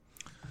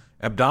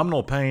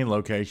Abdominal pain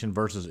location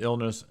versus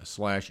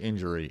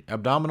illness/injury.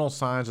 Abdominal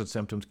signs and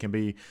symptoms can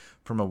be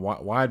from a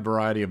wide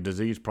variety of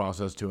disease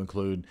process to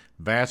include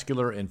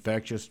vascular,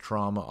 infectious,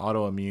 trauma,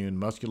 autoimmune,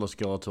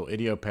 musculoskeletal,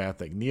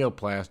 idiopathic,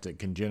 neoplastic,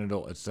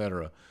 congenital,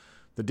 etc.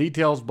 The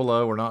details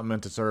below are not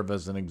meant to serve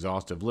as an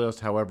exhaustive list.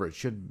 However, it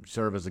should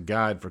serve as a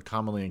guide for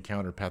commonly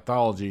encountered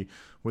pathology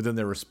within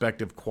their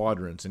respective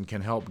quadrants and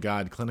can help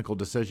guide clinical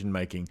decision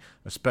making,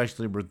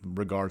 especially with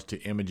regards to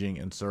imaging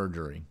and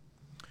surgery.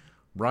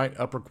 Right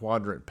upper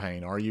quadrant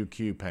pain,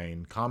 RUQ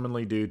pain,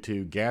 commonly due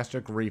to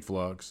gastric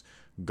reflux,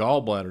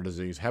 gallbladder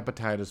disease,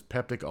 hepatitis,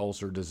 peptic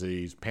ulcer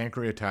disease,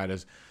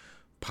 pancreatitis,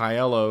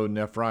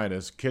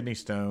 pyelonephritis, kidney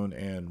stone,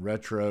 and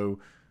retrocecal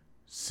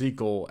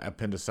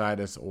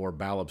appendicitis or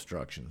bowel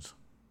obstructions.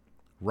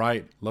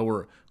 Right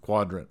lower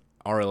quadrant,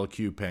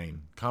 RLQ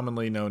pain,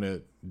 commonly known as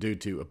due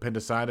to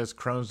appendicitis,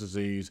 Crohn's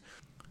disease,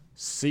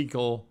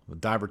 cecal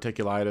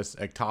diverticulitis,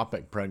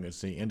 ectopic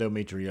pregnancy,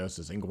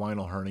 endometriosis,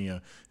 inguinal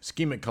hernia,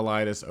 ischemic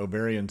colitis,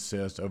 ovarian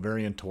cyst,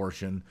 ovarian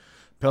torsion,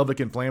 pelvic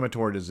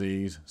inflammatory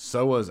disease,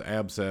 psoas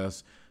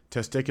abscess,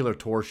 testicular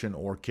torsion,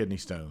 or kidney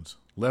stones.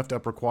 Left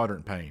upper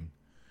quadrant pain,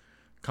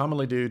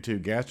 commonly due to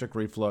gastric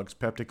reflux,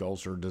 peptic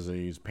ulcer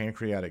disease,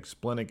 pancreatic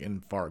splenic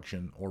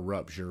infarction or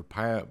rupture,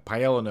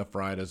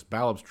 pyelonephritis,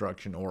 bowel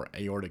obstruction, or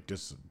aortic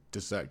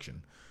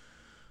dissection.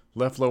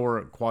 Left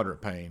lower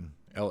quadrant pain,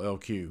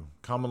 LLQ,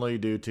 commonly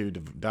due to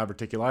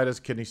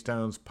diverticulitis, kidney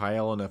stones,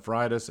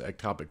 pyelonephritis,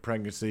 ectopic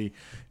pregnancy,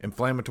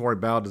 inflammatory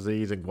bowel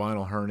disease,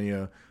 inguinal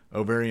hernia,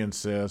 ovarian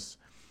cysts,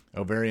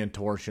 ovarian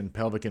torsion,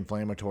 pelvic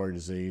inflammatory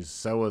disease,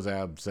 psoas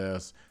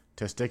abscess,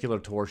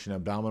 testicular torsion,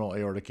 abdominal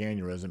aortic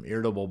aneurysm,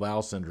 irritable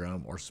bowel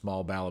syndrome, or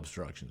small bowel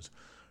obstructions.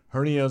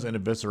 Hernias and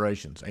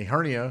eviscerations. A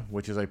hernia,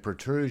 which is a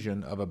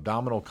protrusion of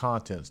abdominal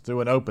contents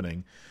through an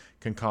opening,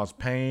 can cause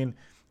pain,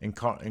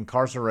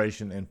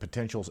 incarceration, and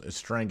potential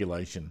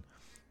strangulation.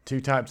 Two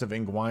types of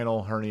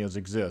inguinal hernias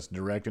exist,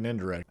 direct and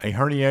indirect. A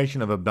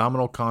herniation of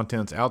abdominal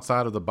contents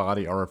outside of the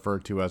body are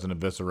referred to as an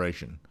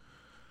evisceration.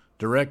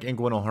 Direct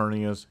inguinal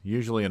hernias,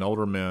 usually in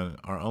older men,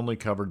 are only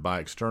covered by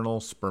external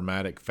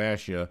spermatic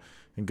fascia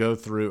and go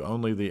through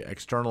only the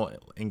external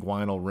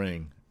inguinal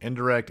ring.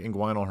 Indirect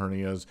inguinal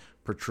hernias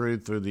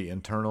protrude through the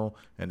internal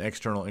and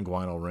external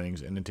inguinal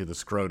rings and into the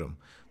scrotum.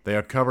 They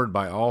are covered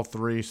by all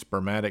three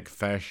spermatic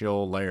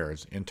fascial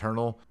layers,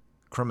 internal,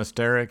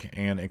 cremasteric,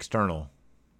 and external.